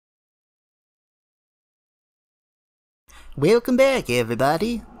Welcome back,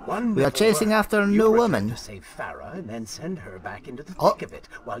 everybody. We are chasing after a new woman. To save Farah and then send her back into the thick of it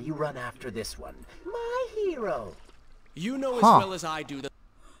while you run after this one. My hero. You know as well as I do that.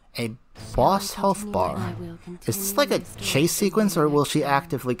 A boss health bar. Is this like a chase sequence, or will she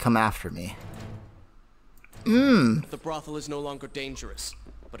actively come after me? The brothel is no longer dangerous,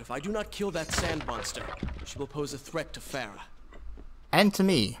 but if I do not kill that sand monster, she will pose a threat to Farah. And to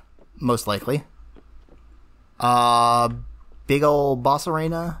me, most likely. Big ol' boss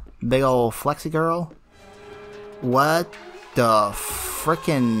arena? Big ol' flexi girl? What the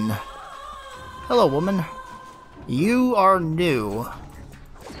frickin'... Hello, woman. You are new.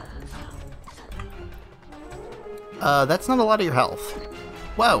 That's not a lot of your health.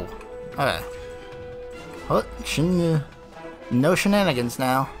 Whoa. Okay. Oh, no shenanigans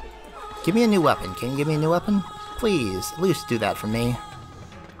now. Give me a new weapon. Can you give me a new weapon? Please, at least do that for me.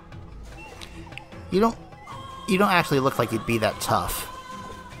 You don't actually look like you'd be that tough.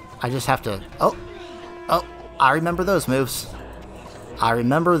 I just have to... Oh, I remember those moves. I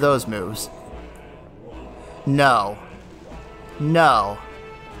remember those moves. No. No.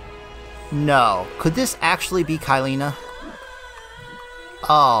 No. Could this actually be Kylina?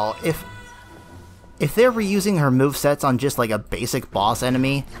 Oh, if they're reusing her movesets on just like a basic boss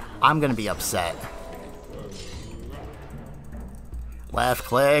enemy, I'm gonna be upset. Left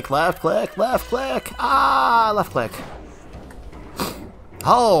click, left click, left click. Ah, left click.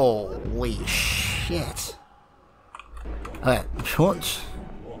 Holy shit. Okay.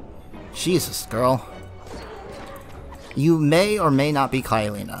 Jesus, girl. You may or may not be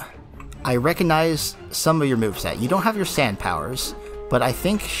Kylina. I recognize some of your moveset. You don't have your sand powers, but I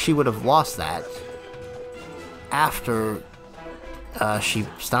think she would have lost that after she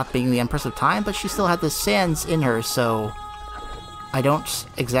stopped being the Empress of Time, but she still had the sands in her, so I don't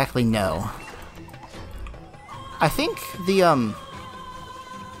exactly know. I think the,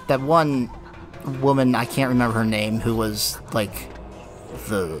 that one woman, I can't remember her name, who was, like,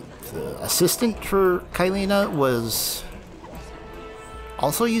 the assistant for Kylina was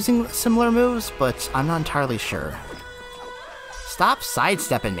also using similar moves, but I'm not entirely sure. Stop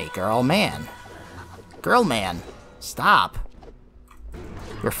sidestepping me, girl, man. Girl, man. Stop.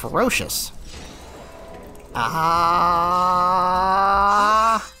 You're ferocious. Ah.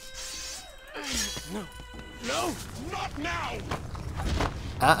 No, not now.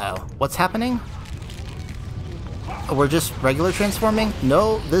 Uh-oh. What's happening? We're just regular transforming?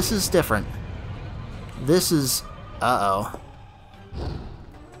 No, this is different. This is... Uh-oh.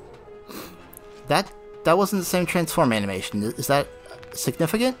 That wasn't the same transform animation. Is that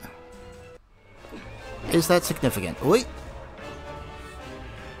significant? Is that significant? Wait.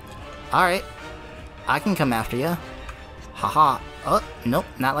 Alright. I can come after you. Haha. Oh, nope,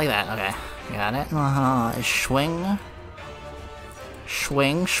 not like that. Okay. Got it. Swing.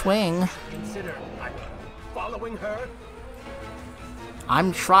 Swing, swing. Consider I'm following her.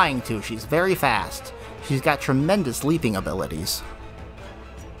 I'm trying to. She's very fast. She's got tremendous leaping abilities.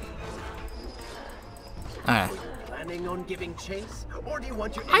 Alright. Planning on giving chase, or do you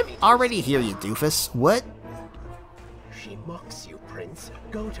want your I'm enemy to already here, you doofus. What? She mocks you, Prince.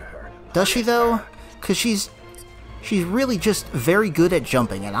 Go to her. Does she, though? Because she's really just very good at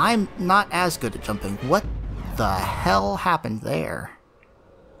jumping, and I'm not as good at jumping. What the hell happened there?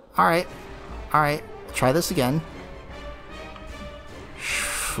 Alright. Alright. Try this again.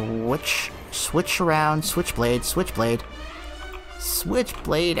 Switch around. Switchblade. Switchblade.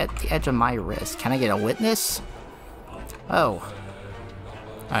 Switchblade at the edge of my wrist. Can I get a witness? Oh.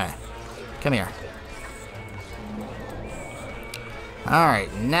 Alright. Come here.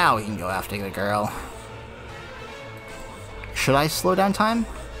 Alright, now we can go after the girl. Should I slow down time?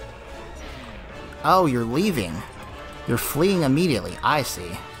 Oh, you're leaving. You're fleeing immediately. I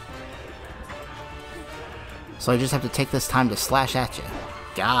see. So I just have to take this time to slash at you.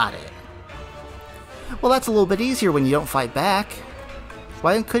 Got it. Well, that's a little bit easier when you don't fight back.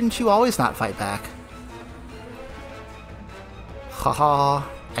 Why couldn't you always not fight back? Haha.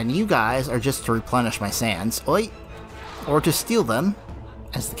 And you guys are just to replenish my sands. Oi! Or to steal them,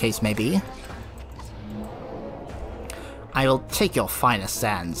 as the case may be. I will take your finest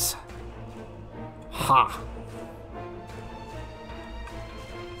sands. Ha!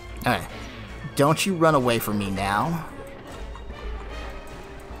 Alright. Don't you run away from me now.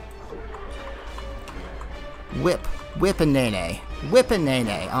 Whip. Whip and Nene. Whip and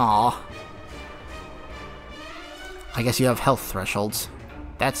Nene. Aw. I guess you have health thresholds.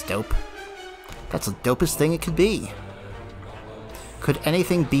 That's dope. That's the dopest thing it could be. Could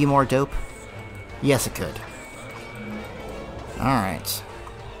anything be more dope? Yes, it could. Alright.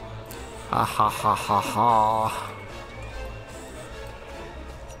 Ha ha ha ha ha.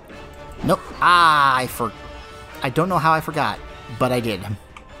 Nope. I don't know how I forgot, but I did.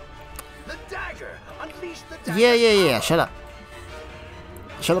 The dagger! Unleash the dagger! Yeah. Shut up.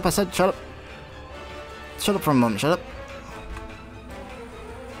 Shut up, I said. Shut up. Shut up for a moment. Shut up.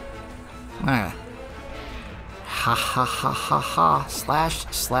 Alright. Ha.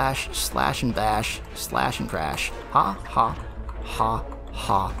 Slash and bash. Slash and crash. Ha.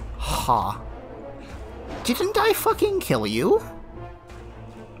 Didn't I fucking kill you?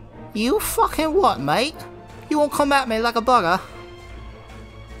 You fucking what, mate? You won't come at me like a bugger?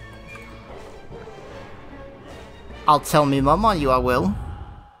 I'll tell me mum on you, I will.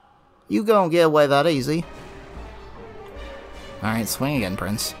 You go and get away that easy. Alright, swing again,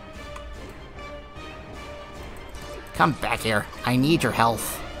 Prince. Come back here. I need your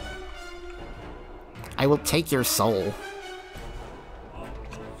health. I will take your soul.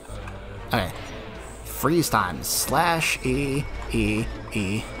 Okay. Freeze time. Slash E.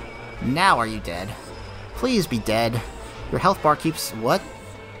 Now are you dead? Please be dead. Your health bar keeps... What?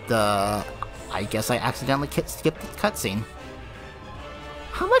 I guess I accidentally skipped the cutscene.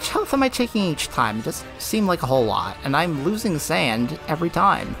 How much health am I taking each time? It doesn't seem like a whole lot, and I'm losing sand every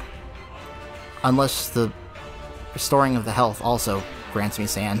time. Unless the restoring of the health also grants me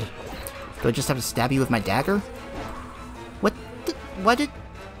sand. Do I just have to stab you with my dagger? Why did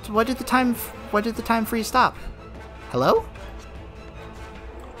the time freeze stop? Hello?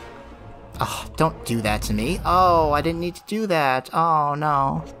 Oh, don't do that to me. Oh, I didn't need to do that. Oh,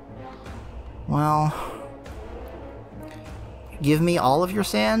 no. Well... Give me all of your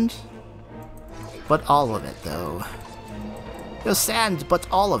sand? But all of it, though. Your sand, but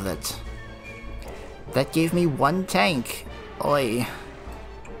all of it. That gave me 1 tank. Oi.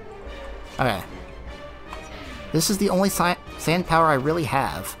 Okay. This is the only sand power I really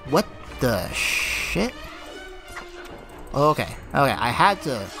have. What the shit? Okay. I had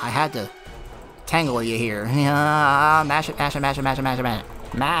to tangle you here. Mash it. Mash it.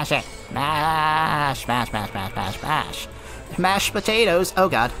 Mash. Mashed potatoes. Oh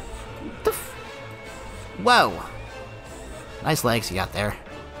god. Whoa. Nice legs you got there.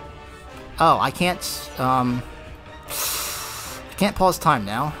 Oh, I can't pause time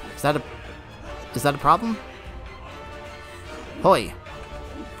now. Is that a problem? Hoi.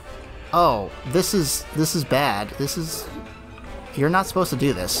 Oh, this is bad. You're not supposed to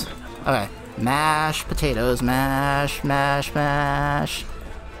do this. Okay. Mash potatoes. Mash.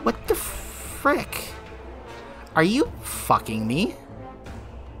 What the frick? Are you fucking me?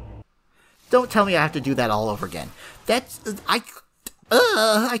 Don't tell me I have to do that all over again. I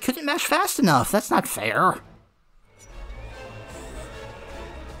couldn't mash fast enough. That's not fair.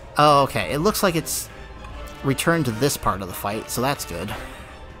 Oh, okay. It looks like it's returned to this part of the fight, so that's good.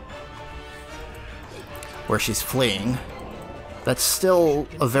 Where she's fleeing. That's still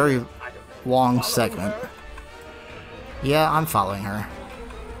a very long segment. Yeah, I'm following her.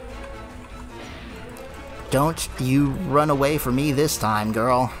 Don't you run away from me this time,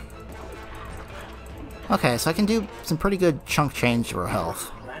 girl. Okay, so I can do some pretty good chunk change to her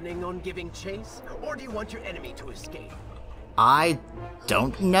health. Planning on giving chase, or do you want your enemy to escape? I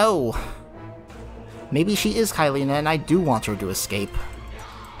don't know. Maybe she is Kylina and I do want her to escape.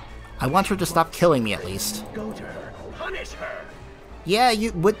 I want her to stop killing me at least. Go to her. Punish her. Yeah,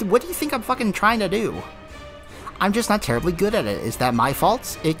 what do you think I'm fucking trying to do? I'm just not terribly good at it. Is that my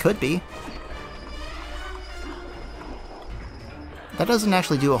fault? It could be. That doesn't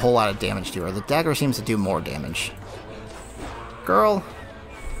actually do a whole lot of damage to her. The dagger seems to do more damage. Girl.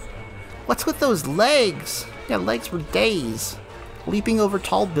 What's with those legs? Yeah, legs for days. Leaping over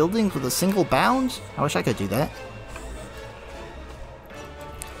tall buildings with a single bound? I wish I could do that.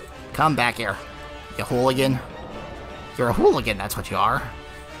 Come back here, you hooligan. You're a hooligan, that's what you are.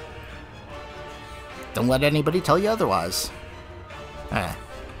 Don't let anybody tell you otherwise.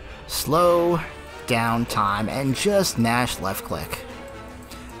 Slow down time and just mash left click.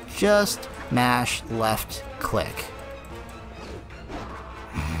 Just mash left click.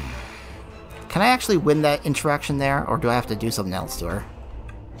 Can I actually win that interaction there, or do I have to do something else to her?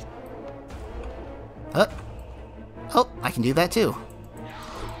 Oh, I can do that too.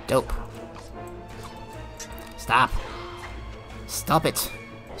 Dope. Stop. Stop it.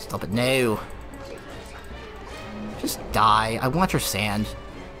 Stop it, no. Just die. I want your sand.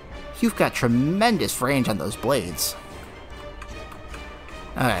 You've got tremendous range on those blades.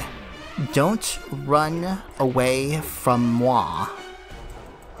 Okay. Don't run away from moi.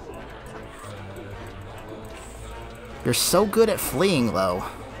 You're so good at fleeing, though.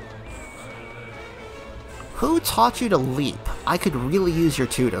 Who taught you to leap? I could really use your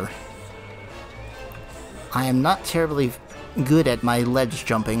tutor. I am not terribly good at my ledge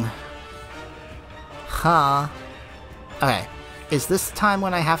jumping. Haha. Okay. Is this the time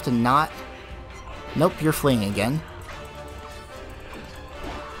when I have to not... Nope, you're fleeing again.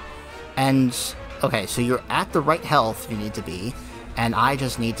 And... Okay, so you're at the right health you need to be, and I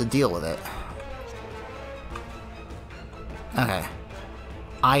just need to deal with it. Okay.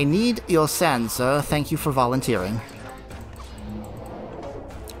 I need your sand, sir. Thank you for volunteering.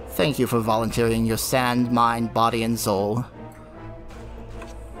 Thank you for volunteering your sand, mind, body, and soul.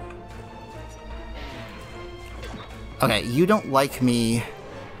 Okay, you don't like me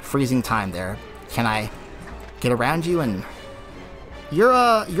freezing time there. Can I get around you and...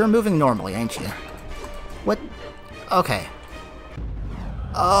 You're moving normally, ain't you? What? Okay.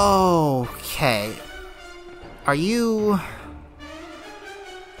 Okay. Are you...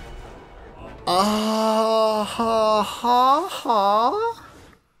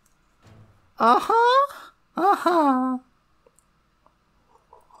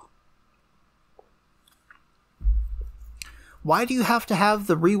 Why do you have to have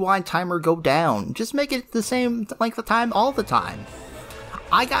the rewind timer go down? Just make it the same length of time all the time.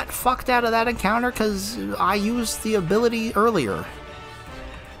 I got fucked out of that encounter because I used the ability earlier.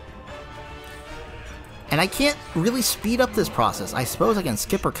 And I can't really speed up this process. I suppose I can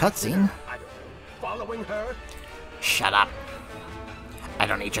skip her cutscene. Following her? Shut up. I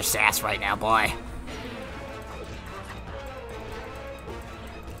don't need your sass right now, boy.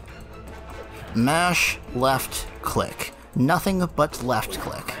 Mash left click. Nothing but left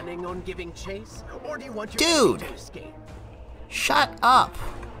click. Planning on giving chase, or do you want your Dude! to escape? Shut up!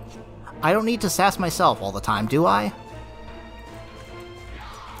 I don't need to sass myself all the time, do I?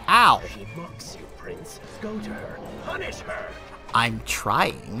 Ow! She mocks you, Prince. Go to her. Punish her. I'm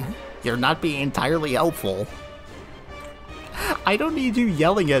trying. You're not being entirely helpful. I don't need you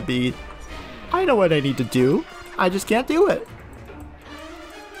yelling at me. I know what I need to do. I just can't do it.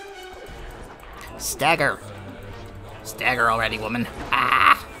 Stagger. Stagger already, woman.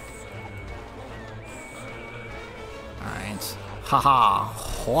 Ah! Alright. Haha.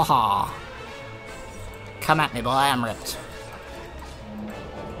 Ha. Come at me, boy. I'm ripped.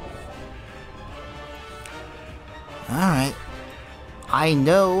 Alright. I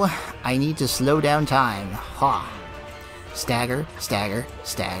know I need to slow down time. Ha. Stagger, stagger,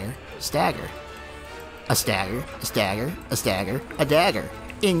 stagger, stagger. A stagger, a stagger, a stagger, a dagger.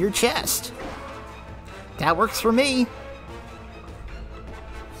 In your chest. That works for me.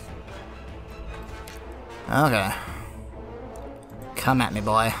 Okay. Come at me,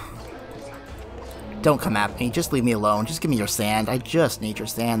 boy. Don't come at me. Just leave me alone. Just give me your sand. I just need your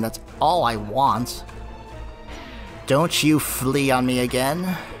sand. That's all I want. Don't you flee on me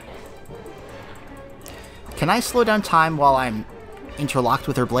again. Can I slow down time while I'm interlocked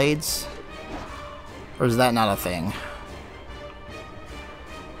with her blades? Or is that not a thing?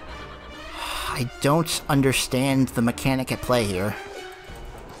 I don't understand the mechanic at play here.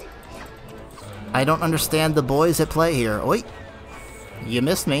 I don't understand the boys at play here. Wait. You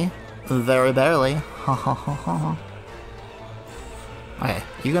missed me. Very barely. Ha ha ha ha. Okay,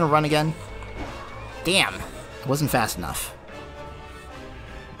 you gonna run again? Damn. It wasn't fast enough.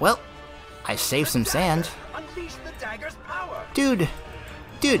 Well, I saved some sand. Unleash the dagger's power. Dude,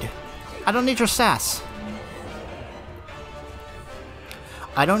 I don't need your sass.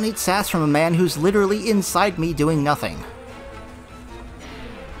 I don't need sass from a man who's literally inside me doing nothing.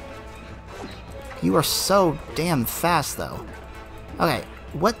 You are so damn fast, though. Okay,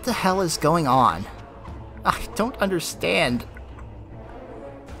 what the hell is going on? I don't understand.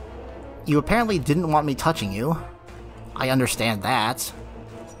 You apparently didn't want me touching you. I understand that.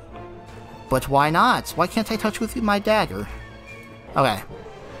 But why not? Why can't I touch with my dagger? Okay.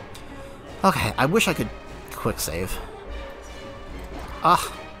 Okay, I wish I could quick save.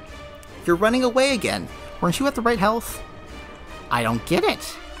 Ugh. You're running away again. Weren't you at the right health? I don't get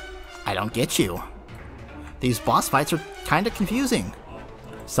it. I don't get you. These boss fights are kind of confusing.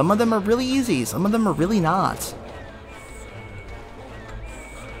 Some of them are really easy, some of them are really not.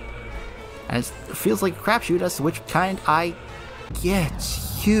 And it feels like a crapshoot as to which kind I get.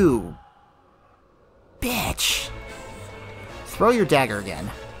 You bitch. Throw your dagger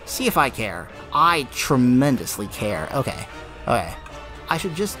again. See if I care. I tremendously care. Okay. Okay. I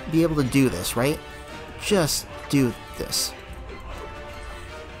should just be able to do this, right? Just do this.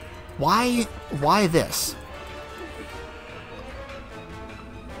 Why this?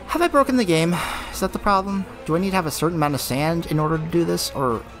 Have I broken the game? Is that the problem? Do I need to have a certain amount of sand in order to do this?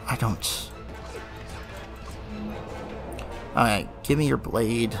 Or I don't? Alright, give me your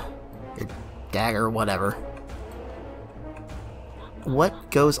blade, your dagger, whatever. What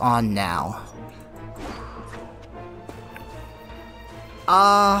goes on now?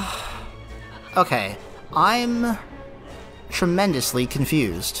 Okay. I'm tremendously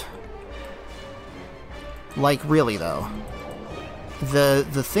confused. Like, really, though.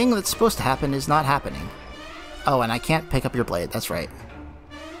 The thing that's supposed to happen is not happening. Oh, and I can't pick up your blade. That's right.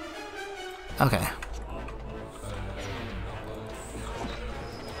 Okay.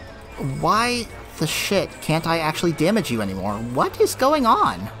 Why the shit can't I actually damage you anymore? What is going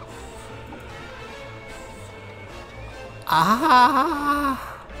on? Ah!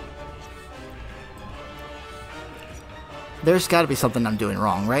 There's gotta be something I'm doing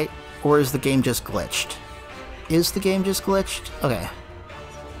wrong, right? Or is the game just glitched? Is the game just glitched? Okay.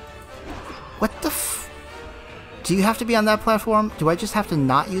 What the f... Do you have to be on that platform? Do I just have to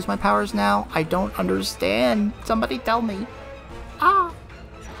not use my powers now? I don't understand. Somebody tell me. Ah!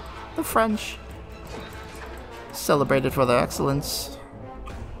 The French. Celebrated for their excellence.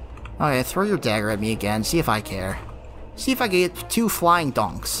 Okay, throw your dagger at me again. See if I care. See if I get 2 flying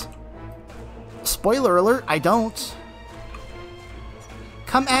donks. Spoiler alert, I don't.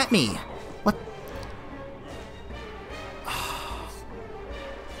 Come at me. What?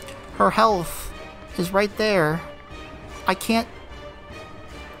 Her health is right there. I can't...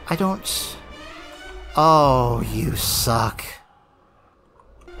 I don't... Oh, you suck.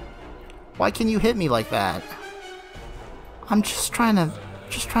 Why can you hit me like that? I'm just trying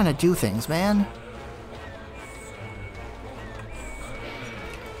to do things, man.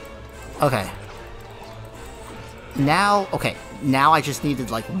 Okay. Now, okay. Now I just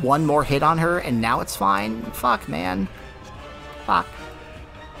needed like 1 more hit on her and now it's fine. Fuck, man. Fuck.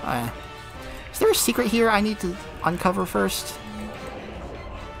 Is there a secret here I need to uncover first?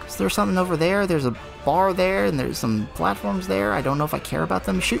 Is there something over there? There's a bar there and there's some platforms there. I don't know if I care about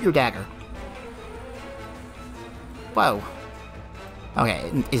them. Shoot your dagger. Whoa.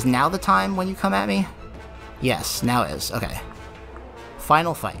 Okay, is now the time when you come at me? Yes, now is. Okay.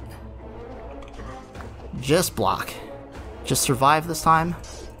 Final fight. Just block. Just survive this time.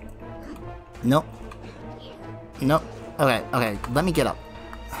 Nope. Nope. Okay, okay, let me get up.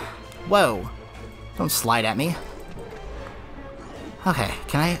 Whoa. Don't slide at me. Okay,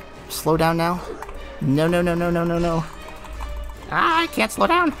 can I slow down now? No, no, no, no, no, no, no. Ah, I can't slow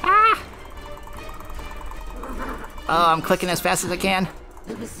down. Ah! Oh, I'm clicking as fast as I can.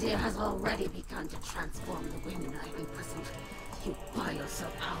 The Buzzgear has already begun to transform the women I've imprisoned. You buy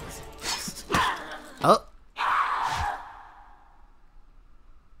yourself powers at best.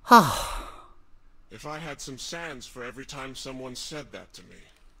 Oh. If I had some sands for every time someone said that to me.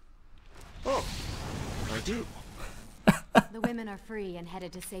 Oh, I do. The women are free and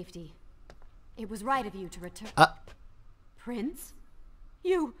headed to safety. It was right of you to return. Prince?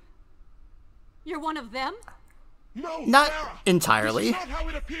 You're one of them? No, Not Sarah, entirely. This is not how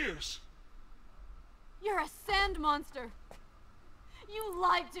it appears. You're a sand monster. You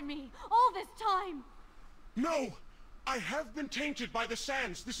lied to me all this time. No, I have been tainted by the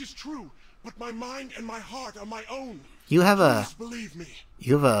sands. This is true, but my mind and my heart are my own. You have a... Please believe me.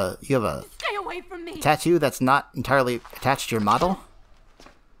 You have a Stay away from me. tattoo that's not entirely attached to your model?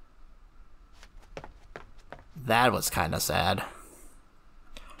 That was kind of sad.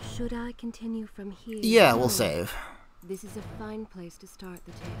 Should I continue from here? Yeah, we'll save. This is a fine place to start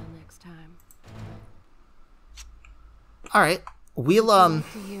the tale next time. Alright, we'll To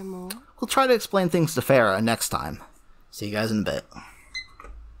hear more? we'll try to explain things to Farah next time. See you guys in a bit.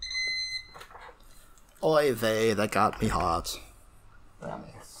 Oy vey, that got me hot. That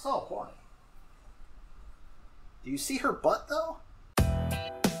makes so horny. Do you see her butt though?